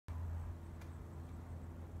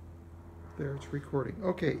there, it's recording.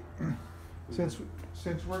 Okay, since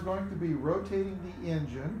we're going to be rotating the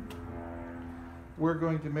engine, we're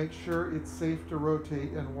going to make sure it's safe to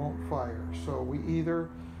rotate and won't fire. So we either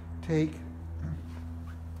take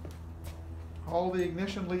all the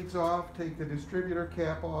ignition leads off, take the distributor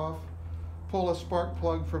cap off, pull a spark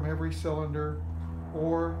plug from every cylinder,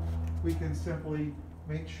 or we can simply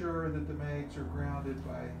make sure that the mags are grounded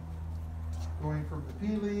by going from the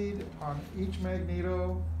P lead on each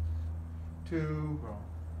magneto to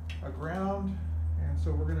a ground. And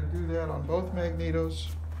so we're going to do that on both magnetos.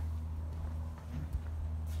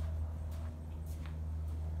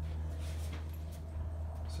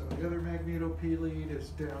 So the other magneto P lead is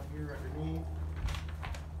down here underneath.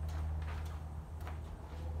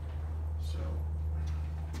 So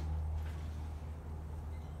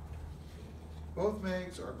both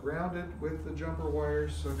mags are grounded with the jumper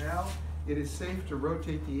wires. So now it is safe to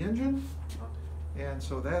rotate the engine. And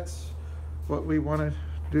so that's what we want to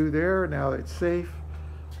do there. Now it's safe.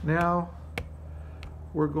 Now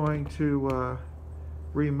we're going to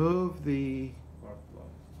remove the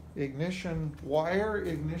ignition wire,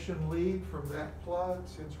 ignition lead from that plug,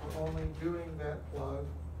 since we're only doing that plug.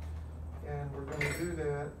 And we're going to do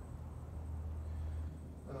that.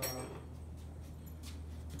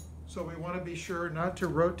 So we want to be sure not to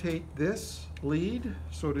rotate this lead.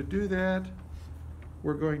 So to do that,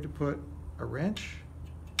 we're going to put a wrench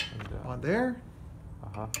on there.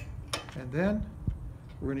 And then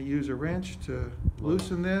we're going to use a wrench to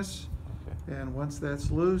loosen this. And once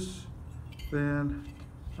that's loose, then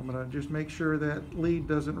I'm going to just make sure that lead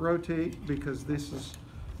doesn't rotate, because this is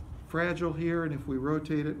fragile here, and if we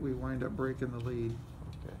rotate it, we wind up breaking the lead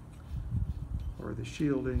or the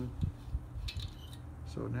shielding.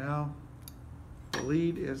 So now the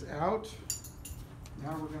lead is out.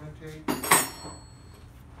 Now we're going to take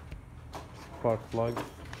spark plug.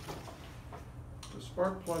 The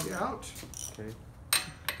spark plug out. Okay.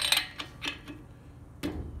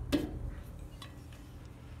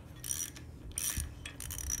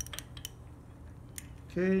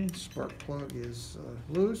 Okay, spark plug is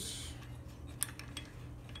loose.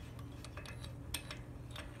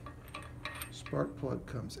 Spark plug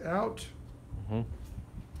comes out. I'm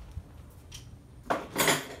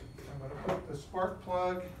going to put the spark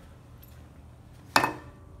plug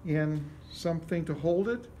in something to hold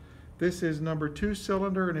it. This is number 2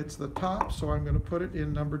 cylinder, and it's the top, so I'm going to put it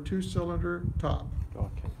in number 2 cylinder top.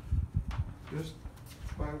 Okay. Just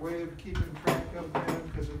by way of keeping track of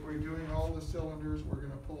them, because if we're doing all the cylinders, we're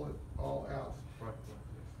going to pull it all out.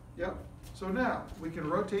 Yep. So now we can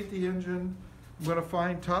rotate the engine. I'm going to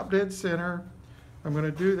find top dead center. I'm going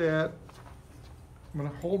to do that. I'm going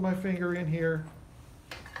to hold my finger in here.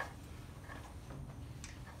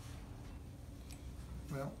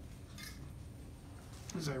 Well,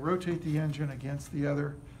 as I rotate the engine against the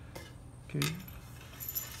other, okay,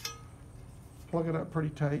 plug it up pretty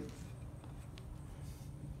tight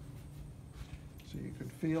so you can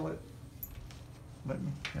feel it. Let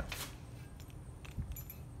me, yeah.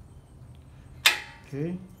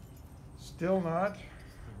 Okay, still not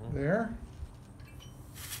there.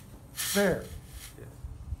 There.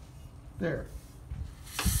 There.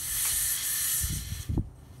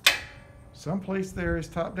 Someplace there is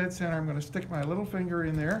top dead center. I'm going to stick my little finger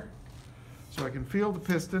in there so I can feel the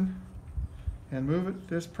piston and move it,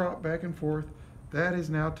 this prop back and forth. That is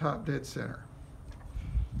now top dead center.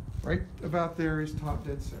 Right about there is top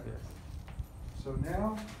dead center. So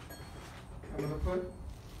now I'm going to put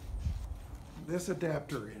this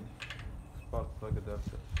adapter in. Spark plug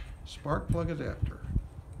adapter. Spark plug adapter.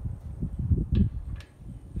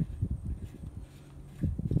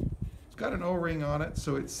 It's got an O-ring on it,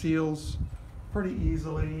 so it seals pretty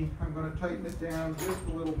easily. I'm going to tighten it down just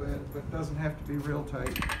a little bit, but it doesn't have to be real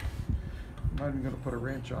tight. I'm not even going to put a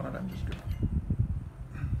wrench on it. I'm just going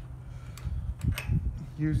to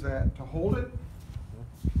use that to hold it.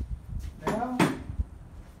 Now, I'm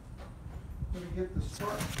going to get the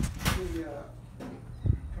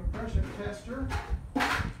compression tester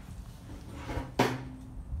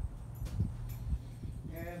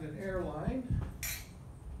and an air line.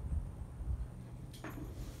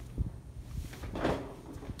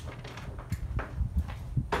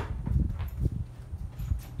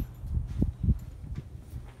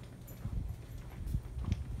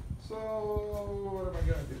 So what am I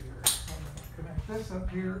going to do here? I'm going to connect this up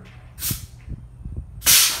here.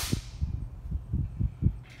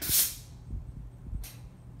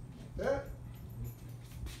 Like that.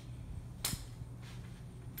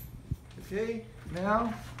 Okay,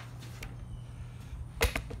 now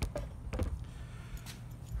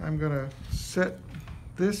I'm going to set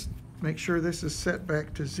this, make sure this is set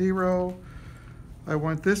back to 0. I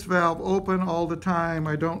want this valve open all the time.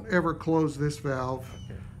 I don't ever close this valve.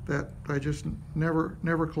 Okay. That I just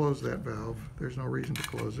never close that valve. There's no reason to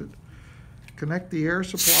close it. Connect the air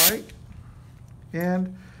supply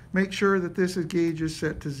and make sure that this gauge is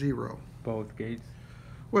set to 0. Both gates.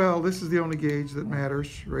 Well, this is the only gauge that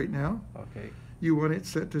matters right now. Okay. You want it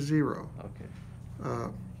set to 0.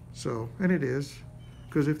 Okay. And it is,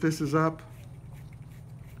 because if this is up,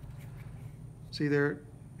 see there,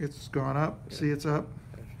 it's gone up. Yeah. See, it's up.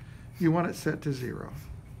 Yes. You want it set to 0.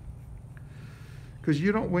 Because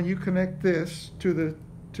you don't, when you connect this to this,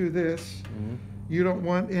 Mm-hmm. you don't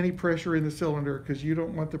want any pressure in the cylinder, because you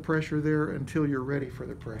don't want the pressure there until you're ready for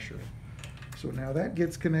the pressure. So now that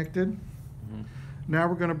gets connected. Mm-hmm. Now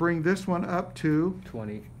we're going to bring this one up to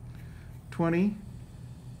 20. 20.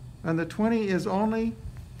 And the 20 is only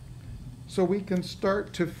so we can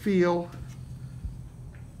start to feel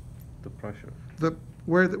The pressure.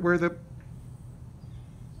 where the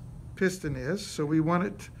piston is. So we want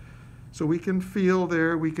it, so we can feel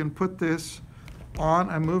there. We can put this on.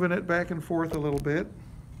 I'm moving it back and forth a little bit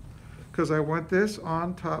because I want this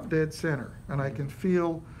on top dead center, and I can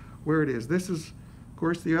feel where it is. This is, of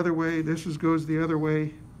course, the other way. This goes the other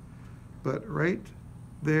way, but right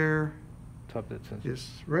there Top dead center. is,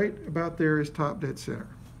 right about there is top dead center.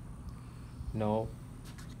 No.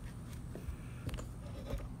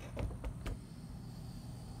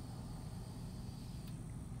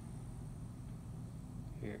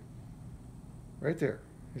 Here. Right there.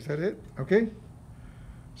 Is that it? Okay.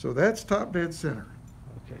 So that's top dead center.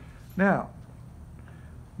 Okay. Now,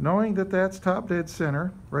 knowing that that's top dead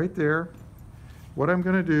center, right there, what I'm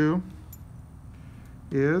going to do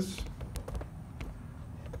is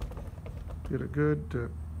get a good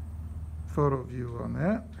photo view on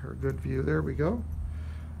that, or a good view. There we go.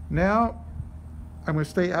 Now, I'm going to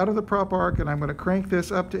stay out of the prop arc, and I'm going to crank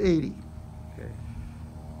this up to 80. Okay.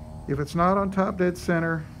 If it's not on top dead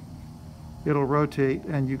center, it'll rotate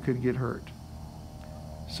and you could get hurt.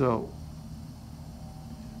 So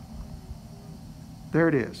there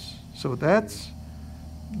it is. So that's,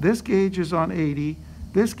 this gauge is on 80,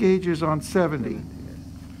 this gauge is on 70.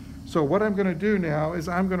 So what I'm going to do now is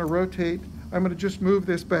I'm going to rotate, I'm going to just move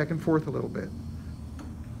this back and forth a little bit.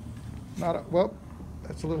 Well,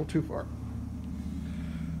 that's a little too far.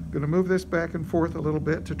 Going to move this back and forth a little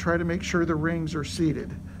bit to try to make sure the rings are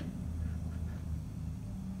seated.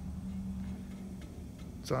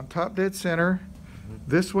 It's on top dead center.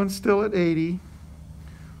 This one's still at 80.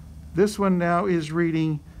 This one now is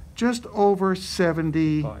reading just over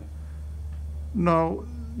 70. Fine. No,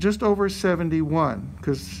 just over 71,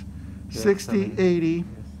 because Yeah, 60, 70. 80, Yes.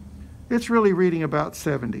 it's really reading about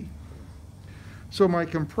 70. So my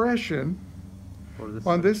compression For this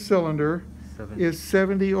on this cylinder 70. is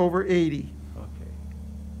 70 over 80. Okay.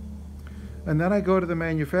 And then I go to the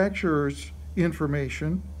manufacturer's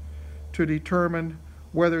information to determine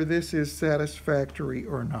whether this is satisfactory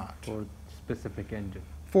or not. For specific engine.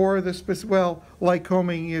 For the well,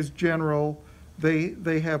 Lycoming is general.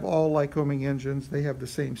 They have all Lycoming engines. They have the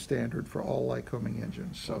same standard for all Lycoming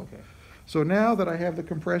engines. So, Okay. so now that I have the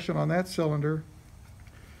compression on that cylinder,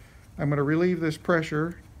 I'm going to relieve this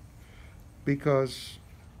pressure because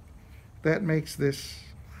that makes this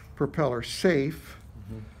propeller safe.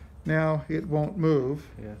 Mm-hmm. Now it won't move.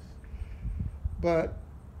 Yes. But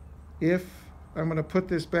if I'm going to put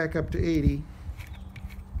this back up to 80,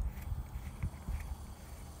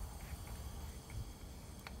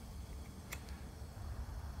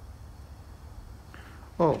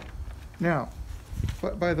 oh, now,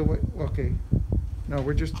 by the way, okay, no,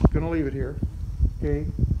 we're just going to leave it here, okay?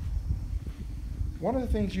 One of the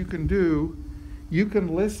things you can do, you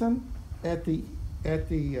can listen at the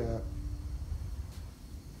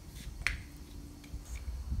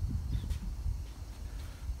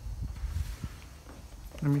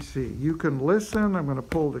let me see. You can listen. I'm going to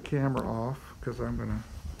pull the camera off because I'm going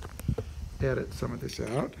to edit some of this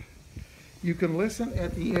out. You can listen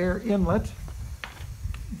at the air inlet.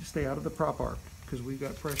 Stay out of the prop arc because we've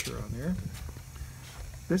got pressure on there.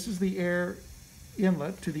 This is the air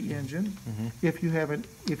inlet to the engine. Mm-hmm. If you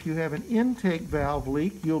have an intake valve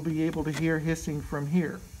leak, you'll be able to hear hissing from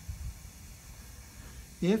here.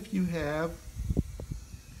 If you have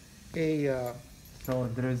a So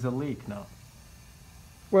there is a leak now.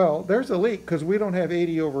 well, there's a leak because we don't have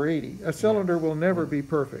 80 over 80. A cylinder will never be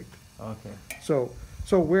perfect. Okay.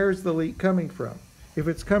 So where's the leak coming from? If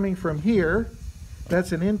it's coming from here,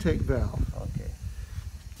 that's an intake valve. Okay.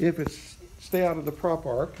 If it's, stay out of the prop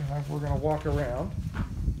arc, we're going to walk around.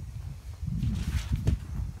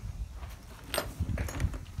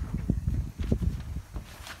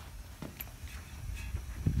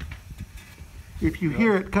 if you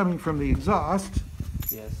hear it coming from the exhaust,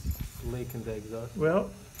 Yes, leak in the exhaust. well,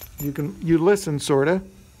 you listen, sorta.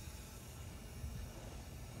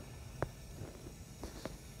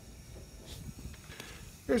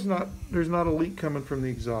 There's not a leak coming from the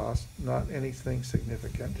exhaust, not anything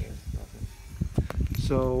significant. Yes, nothing.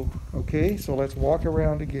 So, okay, so let's walk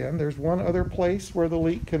around again. There's one other place where the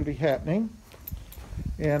leak can be happening.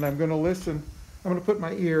 And I'm gonna listen, I'm gonna put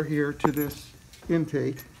my ear here to this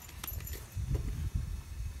intake.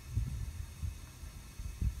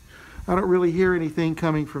 I don't really hear anything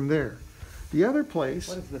coming from there. The other place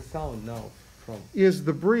What is the sound now from? is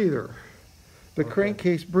the breather, the Okay.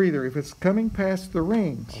 crankcase breather. If it's coming past the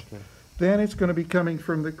rings, Okay. then it's gonna be coming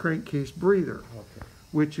from the crankcase breather, Okay.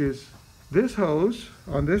 which is this hose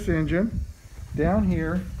on this engine, down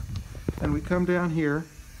here, and we come down here.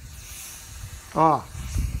 Ah,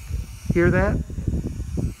 hear that?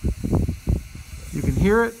 You can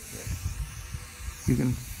hear it. You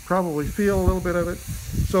can probably feel a little bit of it.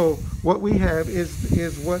 So what we have is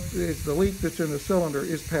the leak that's in the cylinder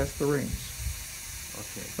is past the rings.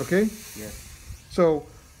 Okay. Okay? Yes. So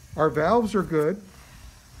our valves are good.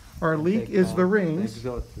 Our leak Intake is the valve, rings.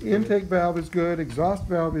 exhaust is Intake valve is good. Exhaust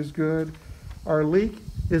valve is good. Our leak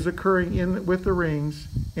is occurring in with the rings,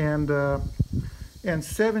 and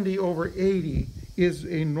 70 over 80 is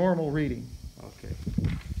a normal reading. Okay.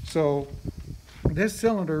 So this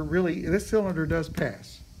cylinder does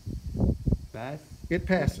pass. Pass? It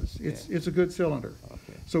passes. It's a good cylinder.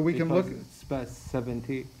 Okay. So we can Because look. it's past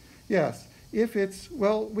 70. Yes, if it's,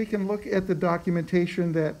 well, we can look at the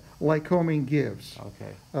documentation that Lycoming gives.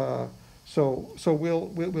 Okay. So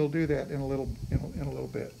we'll do that in a little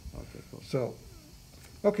bit. Okay, cool. So,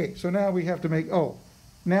 okay, so now we have to make,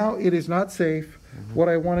 now it is not safe. What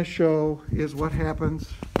I want to show is what happens.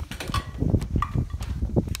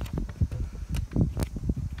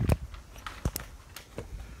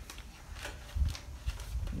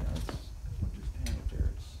 Yeah, we'll just hang it there.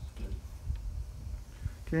 It's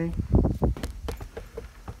good. Okay.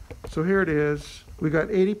 So here it is. We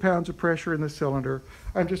got 80 pounds of pressure in the cylinder.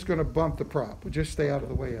 I'm just going to bump the prop. Just stay out of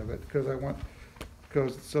the way of it because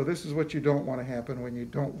so this is what you don't want to happen when you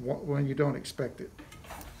don't expect it.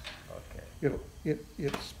 Okay.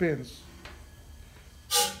 It spins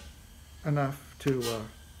enough to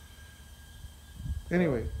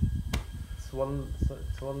anyway. It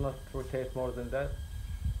will not rotate more than that?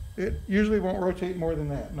 It usually won't rotate more than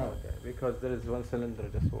that. No, Okay, because there is one cylinder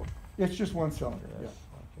just work. it's just one cylinder. Yes.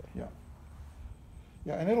 Yeah,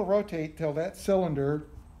 yeah, and it'll rotate till that cylinder.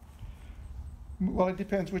 Well, it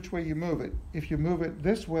depends which way you move it. If you move it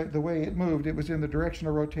this way, the way it moved, it was in the direction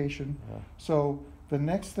of rotation. So the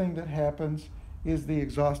next thing that happens is the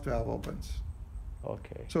exhaust valve opens.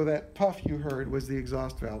 Okay. So that puff you heard was the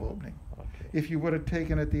exhaust valve opening. Okay. If you would have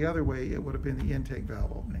taken it the other way, it would have been the intake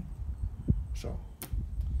valve opening. So,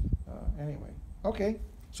 anyway, okay.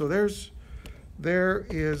 So there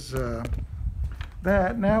is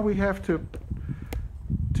that. Now we have to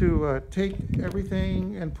take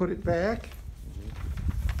everything and put it back.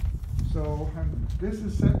 So this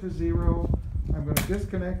is set to 0. I'm going to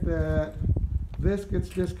disconnect that. This gets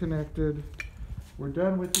disconnected. We're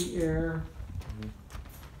done with the air.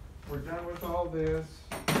 We're done with all this.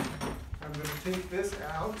 I'm going to take this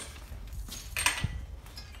out.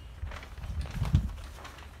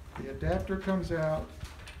 The adapter comes out.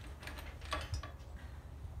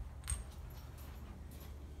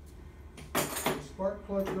 The spark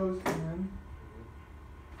plug goes in.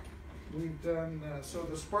 We've done, so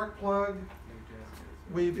the spark plug,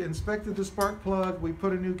 we've inspected the spark plug, we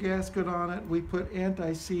put a new gasket on it, we put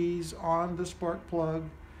anti-seize on the spark plug,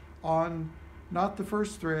 on not the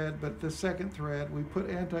first thread, but the second thread. We put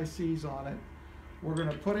anti-seize on it. We're going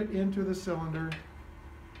to put it into the cylinder.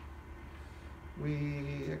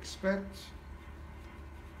 We expect,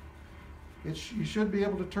 you should be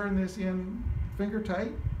able to turn this in finger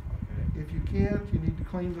tight. If you can't, you need to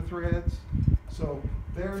clean the threads. So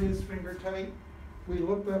there it is, finger tight. We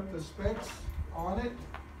looked up the specs on it,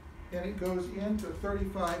 and it goes into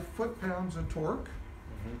 35 foot-pounds of torque.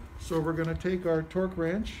 So we're going to take our torque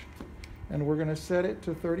wrench, and we're going to set it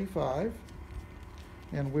to 35,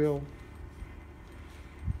 and we'll,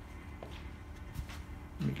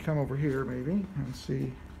 let me come over here maybe and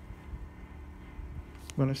see.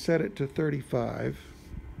 I'm going to set it to 35.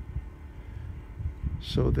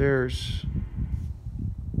 So there's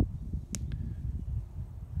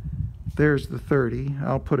the 30.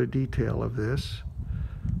 I'll put a detail of this.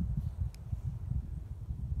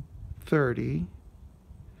 30,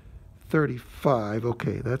 35,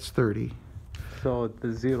 okay, that's 30. So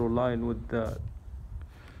the 0 line with the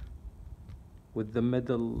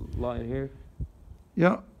middle line here?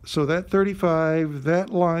 Yeah, so that 35, that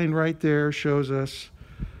line right there shows us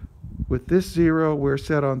with this 0, we're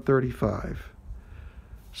set on 35.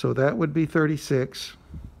 So that would be 36.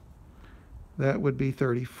 That would be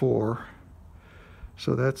 34.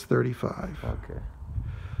 So that's 35. Okay.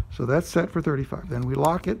 So that's set for 35. Then we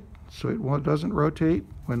lock it so it doesn't rotate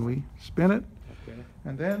when we spin it. Okay.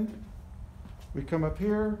 And then we come up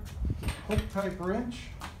here, hook type wrench.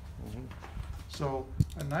 So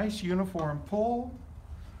a nice uniform pull.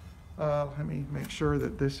 Let me make sure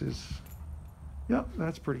that this is, yep,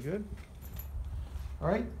 that's pretty good. All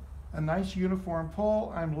right, a nice uniform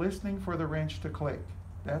pull. I'm listening for the wrench to click.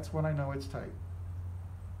 That's when I know it's tight.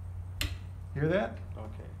 Hear that?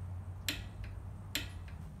 Okay.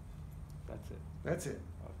 That's it. That's it.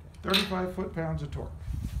 Okay. 35 foot-pounds of torque.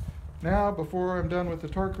 Now, before I'm done with the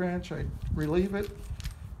torque wrench, I relieve it,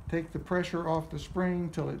 take the pressure off the spring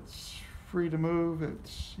till it's free to move.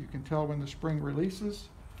 You can tell when the spring releases.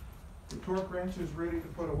 The torque wrench is ready to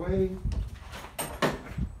put away.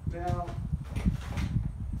 Now,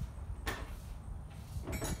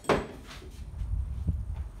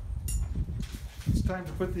 it's time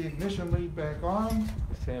to put the ignition lead back on.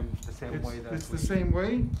 The same way that it's the same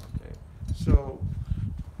way. Okay. So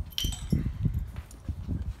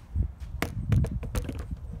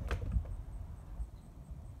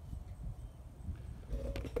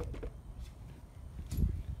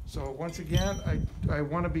once again, I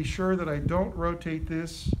want to be sure that I don't rotate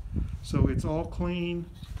this, so it's all clean.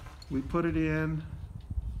 We put it in.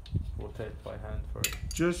 Rotate by hand first.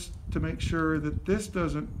 Just to make sure that this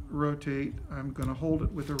doesn't rotate, I'm going to hold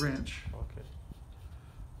it with a wrench. Okay.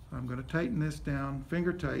 I'm going to tighten this down,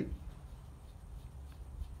 finger tight.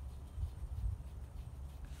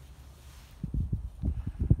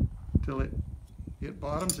 Till it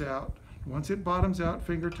bottoms out. Once it bottoms out,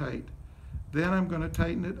 finger tight. Then I'm going to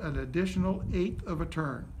tighten it an additional 1/8 of a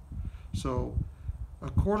turn. So a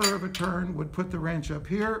 1/4 of a turn would put the wrench up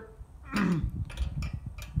here.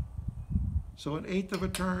 So an 1/8 of a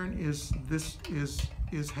turn is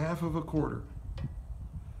 1/2 of a 1/4.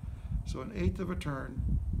 So an 1/8 of a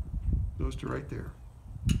turn goes to right there.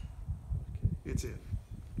 Okay. It's it.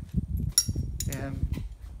 And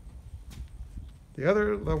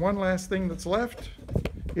the one last thing that's left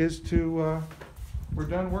is to we're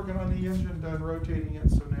done working on the engine, done rotating it,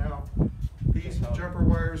 so now these jumper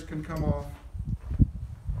wires can come off.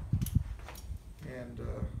 And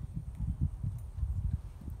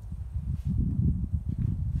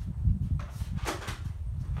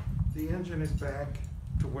the engine is back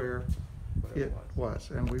to where it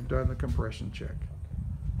was, and we've done the compression check.